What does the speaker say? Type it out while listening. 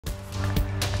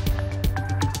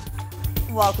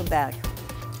Welcome back.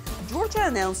 Georgia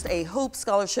announced a Hope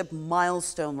Scholarship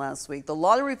milestone last week. The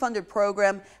lottery-funded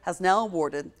program has now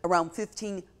awarded around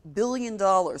 $15 billion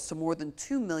to more than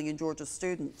 2 million Georgia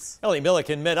students. Ellie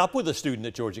Milliken met up with a student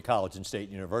at Georgia College and State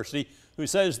University who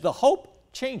says the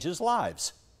Hope changes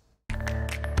lives.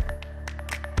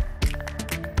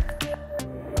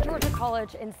 Georgia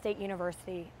College and State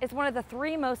University is one of the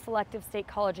 3 most selective state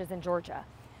colleges in Georgia.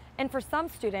 And for some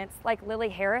students, like Lily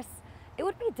Harris, it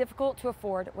would be difficult to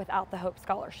afford without the Hope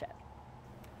Scholarship.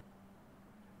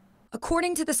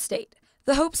 According to the state,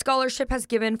 the Hope Scholarship has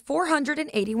given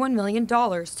 $481 million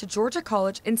to Georgia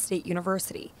College and State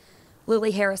University.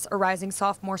 Lily Harris, a rising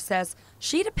sophomore, says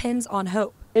she depends on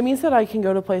Hope. It means that I can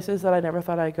go to places that I never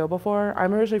thought I'd go before.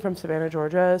 I'm originally from Savannah,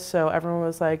 Georgia, so everyone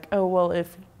was like, oh, well,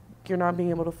 if you're not being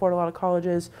able to afford a lot of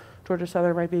colleges, Georgia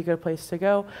Southern might be a good place to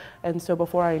go. And so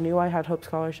before I knew I had Hope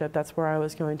Scholarship, that's where I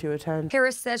was going to attend.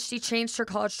 Harris says she changed her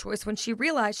college choice when she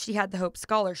realized she had the Hope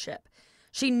Scholarship.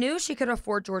 She knew she could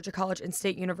afford Georgia College and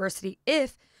State University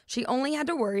if she only had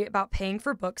to worry about paying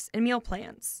for books and meal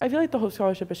plans. I feel like the Hope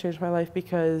Scholarship has changed my life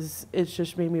because it's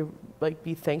just made me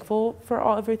be thankful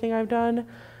for everything I've done.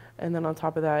 And then on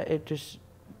top of that, it just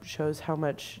shows how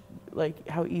much,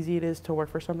 how easy it is to work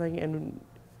for something and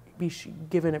be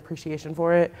given appreciation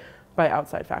for it by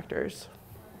outside factors.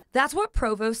 That's what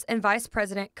Provost and Vice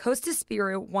President Kostas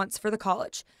Spirou wants for the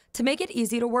college, to make it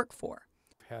easy to work for.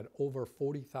 Had over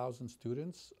 40,000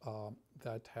 students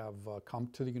that have come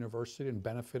to the university and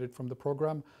benefited from the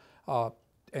program,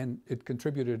 and it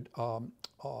contributed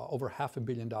over $500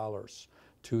 million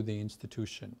to the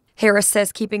institution. Harris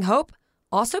says keeping Hope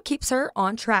also keeps her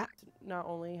on track. Not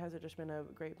only has it just been a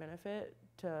great benefit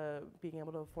to being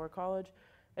able to afford college,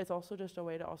 it's also just a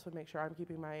way to also make sure I'm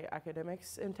keeping my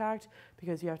academics intact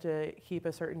because you have to keep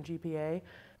a certain GPA.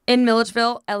 In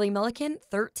Milledgeville, Ellie Milliken,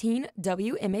 13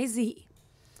 WMAZ.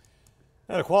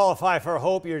 Now, to qualify for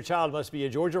Hope, your child must be a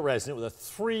Georgia resident with a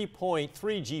 3.3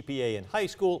 GPA in high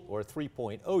school or a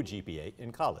 3.0 GPA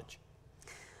in college.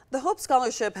 The Hope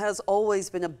Scholarship has always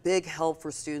been a big help for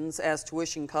students as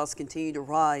tuition costs continue to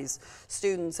rise.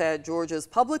 Students at Georgia's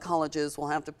public colleges will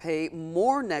have to pay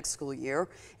more next school year.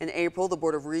 In April, the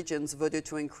Board of Regents voted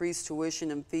to increase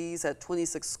tuition and fees at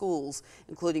 26 schools,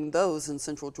 including those in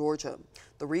Central Georgia.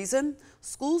 The reason?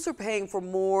 Schools are paying for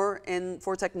more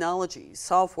for technology,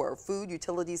 software, food,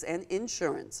 utilities, and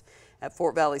insurance. At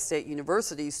Fort Valley State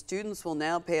University, students will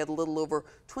now pay a little over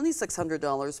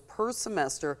 $2,600 per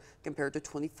semester compared to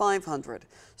 $2,500.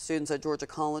 Students at Georgia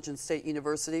College and State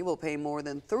University will pay more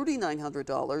than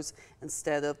 $3,900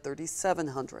 instead of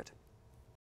 $3,700.